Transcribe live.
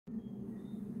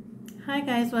Hi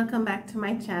guys, welcome back to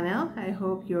my channel. I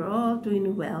hope you're all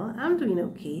doing well. I'm doing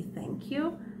okay, thank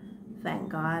you. Thank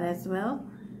God as well.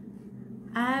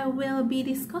 I will be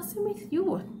discussing with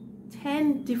you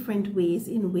 10 different ways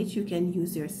in which you can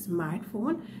use your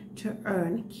smartphone to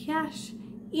earn cash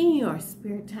in your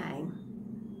spare time.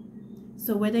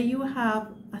 So whether you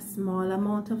have a small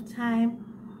amount of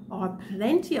time or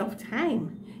plenty of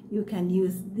time, you can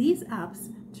use these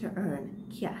apps to earn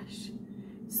cash.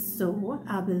 So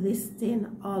I'll be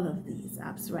listing all of these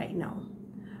apps right now.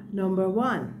 Number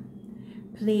one,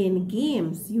 playing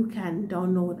games. You can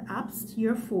download apps to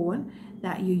your phone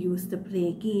that you use to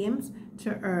play games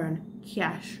to earn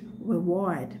cash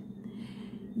reward.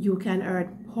 You can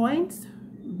earn points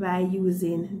by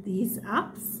using these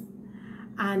apps,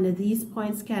 and these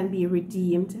points can be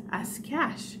redeemed as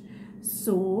cash.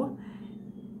 So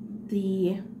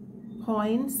the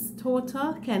points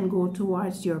total can go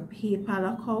towards your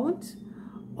PayPal account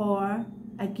or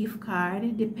a gift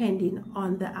card depending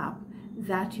on the app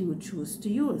that you choose to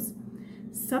use.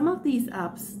 Some of these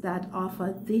apps that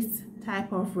offer this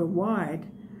type of reward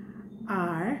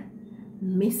are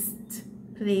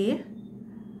mistplay,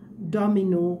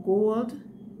 Domino Gold,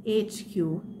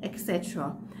 HQ,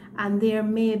 etc. And there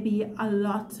may be a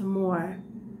lot more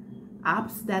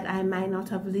apps that I might not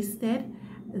have listed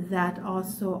that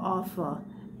also offer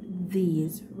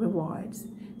these rewards.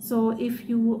 So if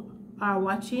you are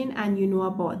watching and you know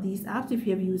about these apps, if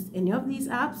you have used any of these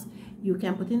apps, you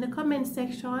can put in the comment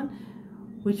section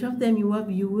which of them you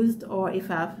have used, or if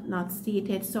I've not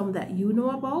stated some that you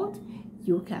know about,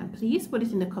 you can please put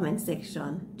it in the comment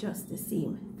section just the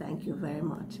same. Thank you very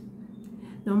much.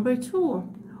 Number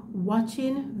two,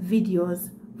 watching videos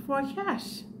for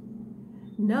cash.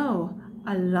 Now,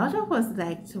 a lot of us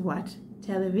like to watch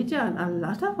television. A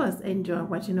lot of us enjoy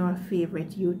watching our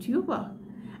favorite YouTuber,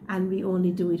 and we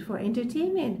only do it for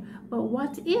entertainment. But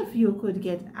what if you could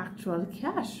get actual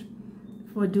cash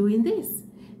for doing this?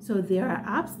 So there are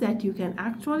apps that you can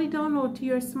actually download to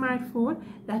your smartphone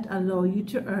that allow you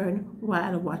to earn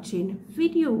while watching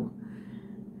video.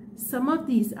 Some of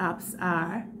these apps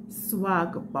are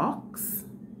Swagbucks,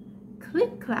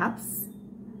 clipclaps,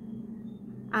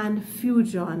 and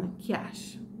Fusion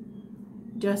Cash,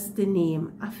 just to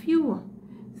name a few.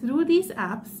 Through these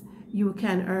apps, you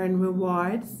can earn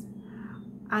rewards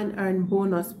and earn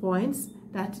bonus points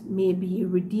that may be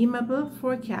redeemable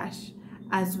for cash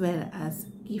as well as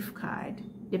gift card,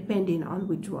 depending on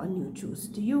which one you choose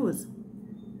to use.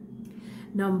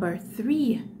 Number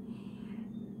three,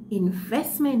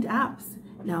 investment apps.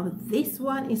 Now this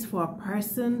one is for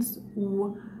persons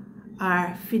who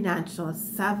are financial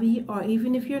savvy, or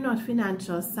even if you're not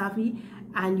financial savvy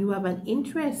and you have an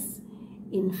interest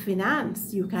in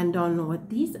finance, you can download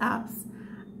these apps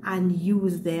and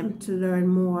use them to learn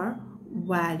more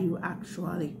while you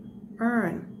actually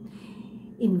earn.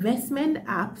 Investment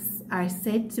apps are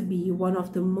said to be one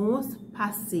of the most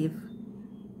passive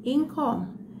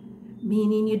income,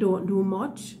 meaning you don't do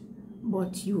much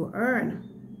but you earn.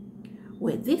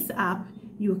 With this app,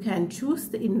 you can choose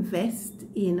to invest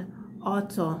in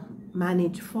auto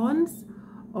managed funds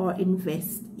or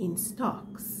invest in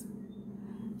stocks.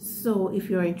 So if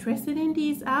you're interested in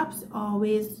these apps,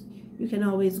 you can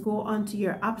always go onto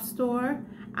your app store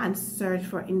and search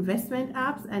for investment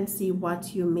apps and see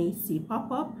what you may see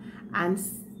pop up, and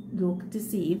look to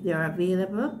see if they're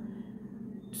available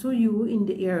to you in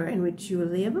the area in which you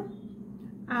live,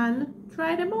 and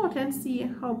try them out and see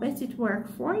how best it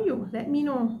works for you. Let me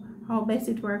know how best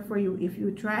it worked for you if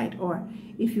you tried, or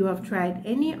if you have tried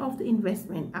any of the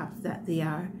investment apps that they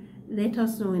are. Let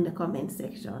us know in the comment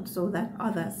section so that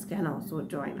others can also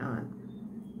join on.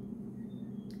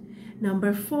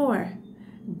 Number four,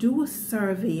 do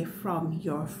survey from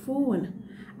your phone.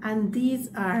 And these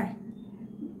are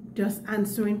just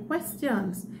answering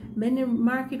questions. Many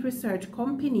market research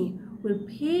companies will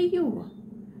pay you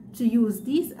to use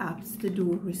these apps to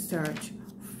do research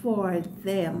for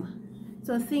them.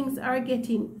 So things are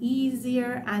getting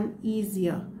easier and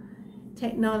easier.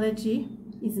 Technology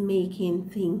is making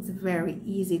things very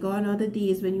easy. Gone are the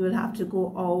days when you will have to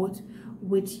go out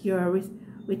with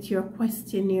your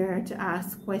questionnaire to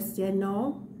ask questions.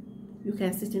 Now you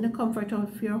can sit in the comfort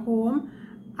of your home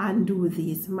and do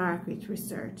this market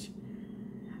research.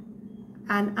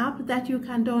 An app that you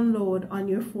can download on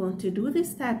your phone to do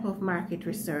this type of market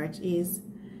research is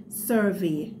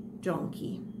Survey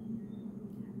Junkie.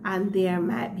 And there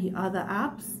might be other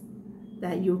apps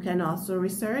that you can also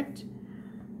research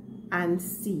and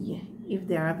see if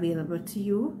they're available to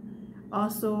you.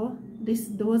 Also,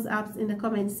 those apps in the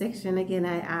comment section, again,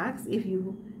 I ask if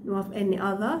you know of any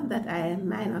other that I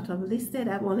might not have listed.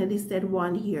 I've only listed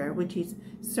one here, which is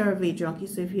Survey Junkie.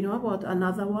 So if you know about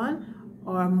another one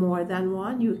or more than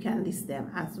one, you can list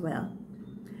them as well.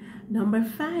 Number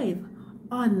 5,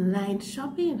 online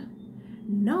shopping.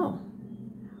 No,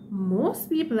 most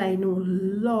people I know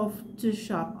love to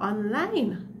shop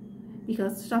online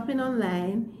because shopping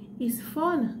online is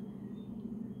fun.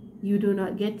 You do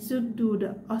not get to do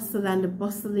the hustle and the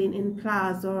bustling in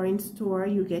plaza or in store.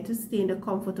 You get to stay in the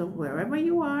comfort of wherever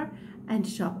you are and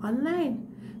shop online.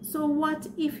 So what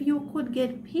if you could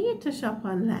get paid to shop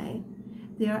online?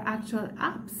 There are actual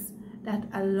apps that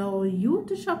allow you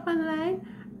to shop online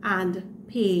and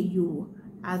pay you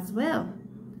as well.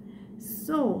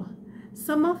 So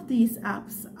some of these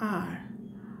apps are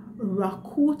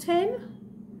Rakuten,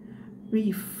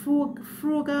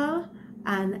 Frugal,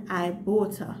 and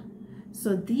ibotta.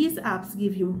 So these apps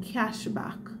give you cash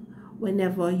back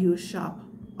whenever you shop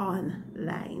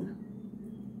online.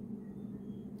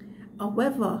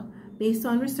 However, based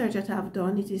on research that I've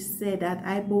done, it is said that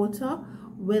ibotta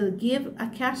will give a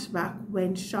cashback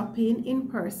when shopping in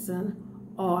person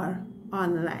or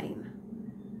online.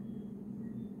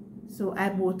 So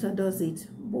ibotta does it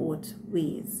both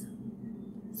ways.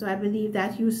 So I believe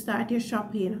that you start your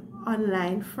shopping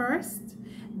online first,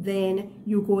 then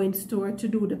you go in store to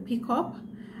do the pickup.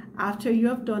 After you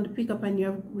have done the pickup and you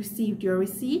have received your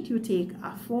receipt, you take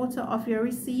a photo of your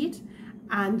receipt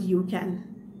and you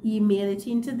can email it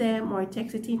into them or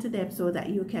text it into them so that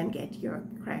you can get your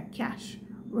cash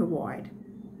reward.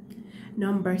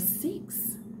 Number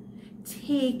 6,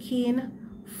 taking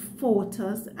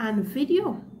photos and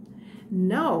video.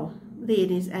 Now,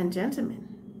 ladies and gentlemen,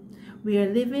 we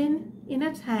are living in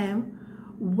a time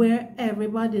where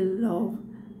everybody loves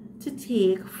to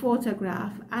take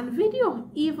photograph and video.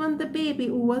 Even the baby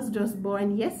who was just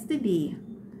born yesterday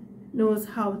knows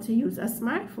how to use a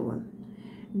smartphone.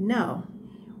 Now,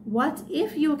 what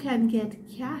if you can get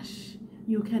cash?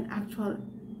 You can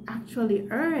actually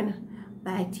earn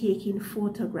by taking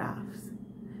photographs.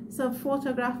 So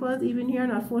photographers, even if you're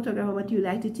not a photographer but you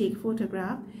like to take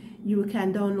photograph, you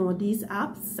can download these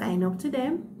apps, sign up to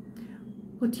them,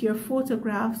 put your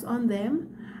photographs on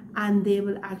them, and they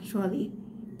will actually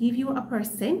give you a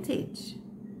percentage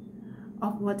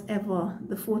of whatever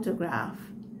the photograph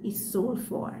is sold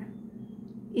for.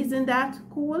 Isn't that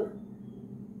cool?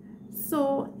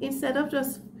 So instead of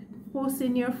just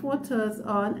posting your photos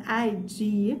on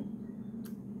IG,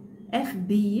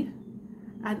 FB,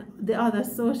 and the other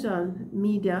social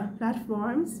media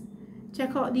platforms,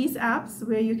 check out these apps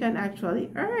where you can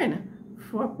actually earn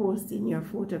for posting your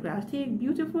photograph. Take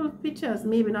beautiful pictures,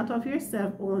 maybe not of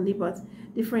yourself only, but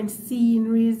different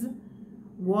sceneries,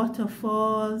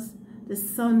 waterfalls, the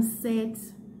sunset,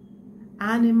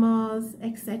 animals,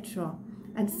 etc.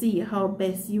 and see how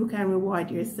best you can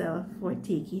reward yourself for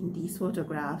taking these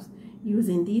photographs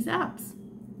using these apps.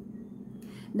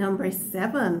 Number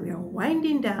 7, we are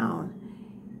winding down,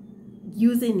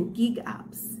 using gig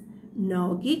apps.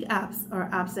 Now, gig apps are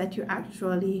apps that you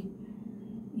actually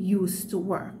use to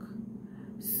work.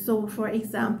 So for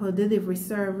example, delivery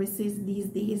services these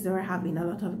days are having a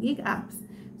lot of gig apps.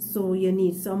 So you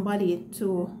need somebody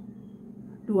to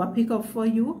do a pickup for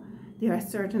you. There are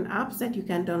certain apps that you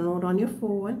can download on your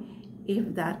phone.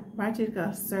 If that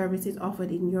particular service is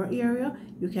offered in your area,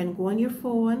 you can go on your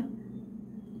phone,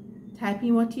 type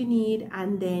in what you need,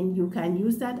 and then you can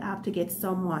use that app to get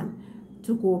someone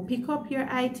to go pick up your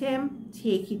item,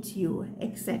 take it to you,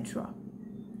 etc.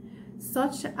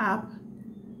 Such app,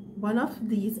 one of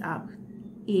these apps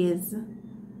is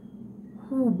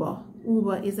Uber.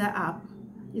 Uber is an app,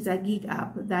 is a gig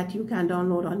app that you can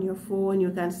download on your phone.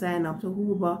 You can sign up to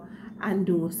Uber and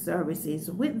do services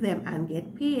with them and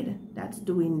get paid. That's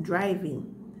doing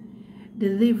driving.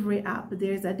 Delivery app,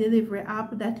 there's a delivery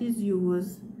app that is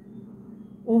used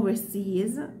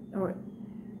overseas, or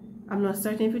I'm not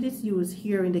certain if it is used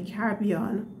here in the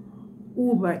Caribbean.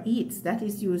 Ubereats, that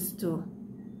is used to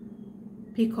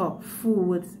pick up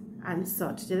food and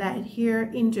such. Like here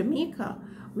in Jamaica,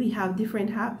 we have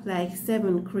different apps like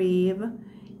 7 Crave,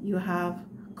 you have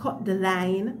Cut the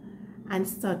Line, and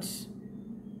such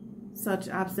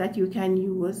apps that you can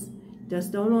use.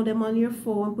 Just download them on your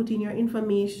phone, put in your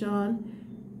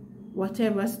information,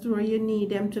 whatever store you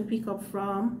need them to pick up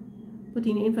from, put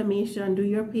in your information, do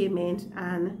your payment,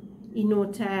 and in no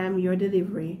time your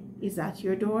delivery is at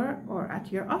your door or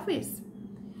at your office.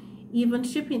 Even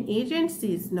shipping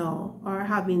agencies now are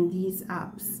having these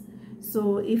apps.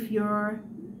 So if you're,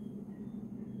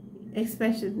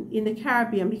 especially in the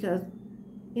Caribbean, because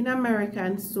in America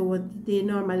and so they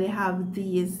normally have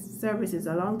these services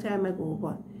a long time ago,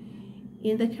 but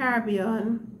in the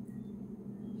Caribbean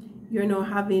you're now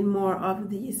having more of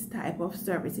these type of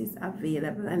services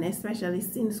available, and especially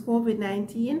since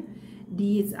COVID-19,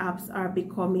 these apps are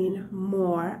becoming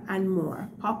more and more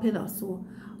popular. So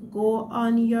go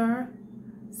on your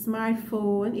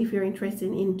smartphone if you're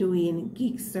interested in doing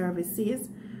gig services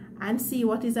and see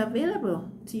what is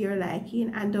available to your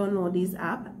liking, and download this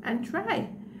app and try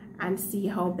and see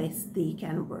how best they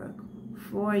can work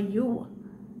for you.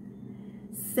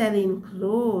 Selling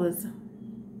clothes.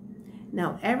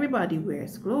 Now everybody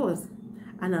wears clothes,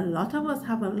 and a lot of us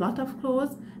have a lot of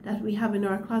clothes that we have in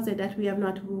our closet that we have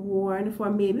not worn for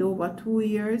maybe over 2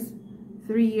 years,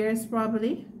 3 years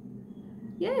probably.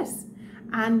 Yes,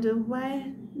 and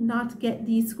why not get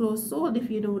these clothes sold if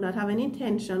you do not have an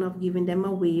intention of giving them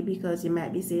away? Because you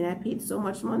might be saying, I paid so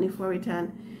much money for it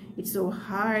and it's so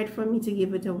hard for me to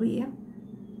give it away.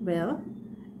 Well,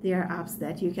 there are apps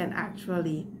that you can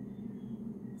actually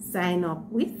sign up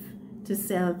with to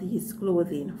sell these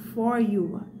clothing for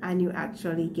you, and you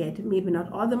actually get maybe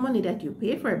not all the money that you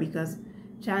paid for it, because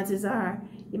chances are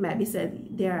it might be said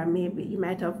there are, maybe you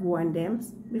might have worn them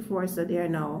before, so they are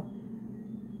now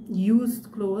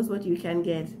used clothes, but you can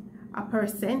get a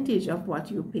percentage of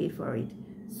what you paid for it.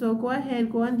 So go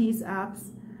ahead, go on these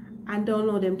apps and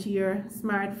download them to your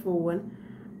smartphone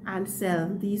and sell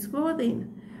these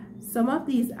clothing. Some of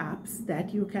these apps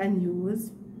that you can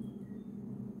use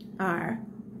are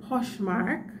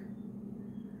postmark,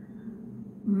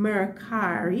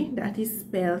 mercari, that is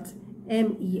spelled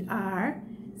MERCAIR,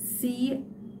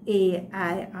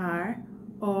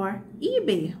 or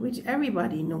eBay, which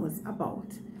everybody knows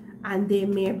about. And there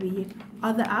may be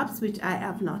other apps which I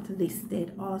have not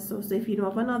listed also. So if you know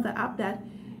of another app that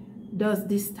does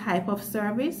this type of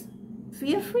service,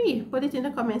 feel free, put it in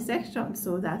the comment section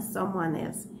so that someone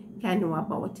else can know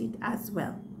about it as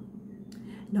well.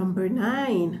 Number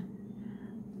 9,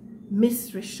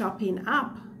 mystery shopping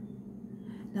app.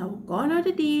 Now, gone are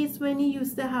the days when you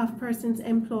used to have persons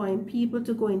employing people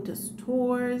to go into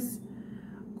stores,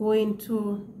 go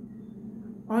into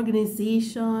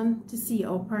organization to see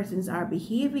how persons are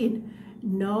behaving.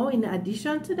 Now, in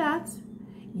addition to that,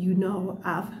 you now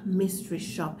have mystery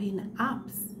shopping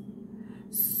apps.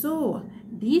 So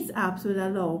these apps will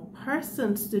allow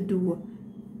persons to do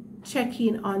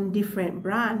checking on different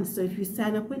brands. So if you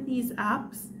sign up with these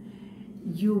apps,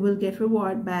 you will get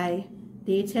reward by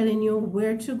they telling you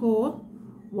where to go,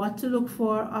 what to look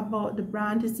for about the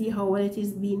brand to see how well it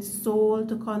is being sold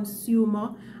to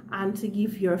consumer, and to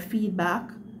give your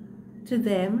feedback to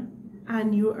them,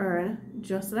 and you earn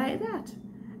just like that.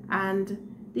 And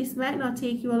this might not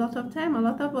take you a lot of time. A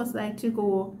lot of us like to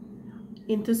go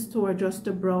into store just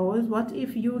to browse. What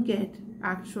if you get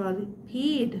actually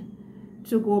paid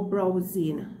to go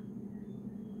browsing?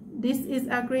 This is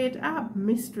a great app,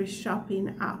 mystery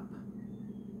shopping app.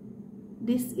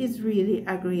 This is really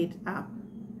a great app.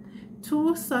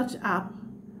 2 such apps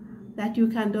that you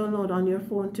can download on your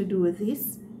phone to do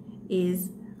this is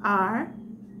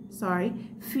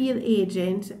Field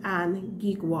Agent and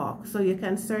Gigwalk. So you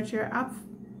can search your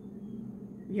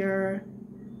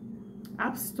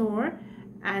app store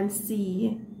and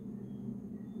see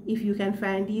if you can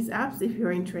find these apps if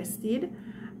you're interested,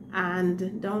 and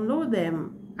download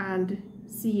them and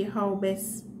see how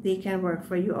best they can work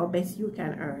for you, or best you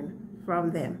can earn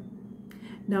from them.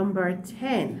 Number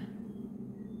 10,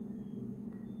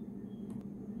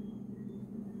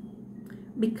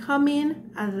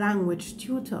 becoming a language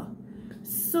tutor.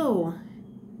 So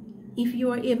if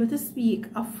you are able to speak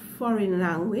a foreign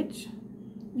language,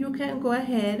 you can go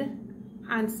ahead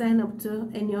and sign up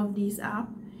to any of these apps.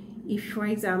 If, for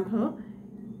example,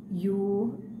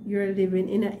 you're living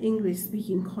in an English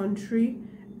speaking country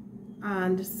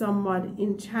and someone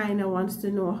in China wants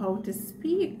to know how to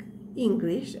speak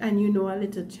English and you know a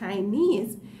little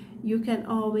Chinese, you can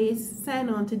always sign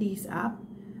on to this app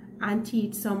and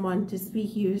teach someone to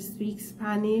speak. You speak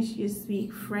Spanish, you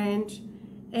speak French,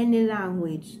 any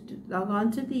language. Log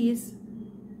on to these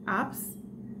apps,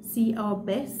 see how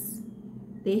best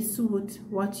they suit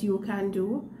what you can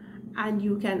do, and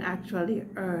you can actually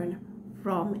earn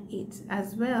from it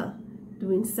as well.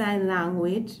 Doing sign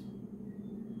language,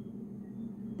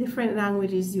 different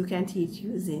languages you can teach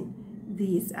using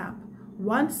these apps.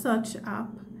 One such app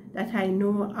that I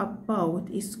know about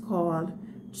is called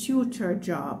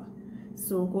Tutorjob.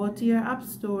 So go to your app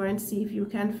store and see if you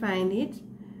can find it,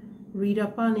 read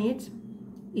up on it.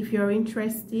 If you're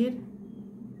interested,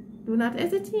 do not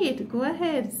hesitate, go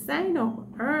ahead, sign up,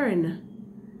 earn.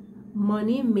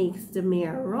 Money makes the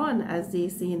mare run, as they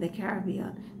say in the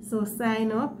Caribbean. So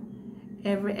sign up.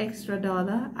 Every extra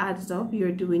dollar adds up.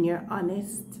 You're doing your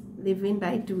honest living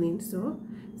by doing so.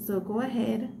 So go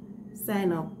ahead,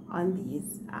 sign up on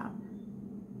these apps.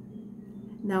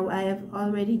 Now I have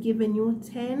already given you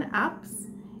 10 apps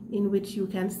in which you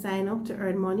can sign up to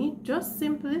earn money just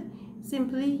simply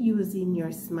using your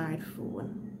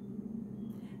smartphone.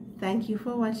 Thank you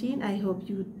for watching. I hope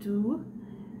you do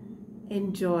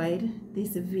enjoyed this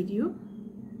video.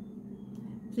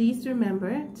 Please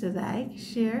remember to like,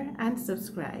 share, and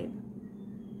subscribe.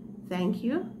 Thank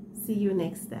you. See you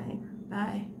next time.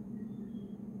 Bye.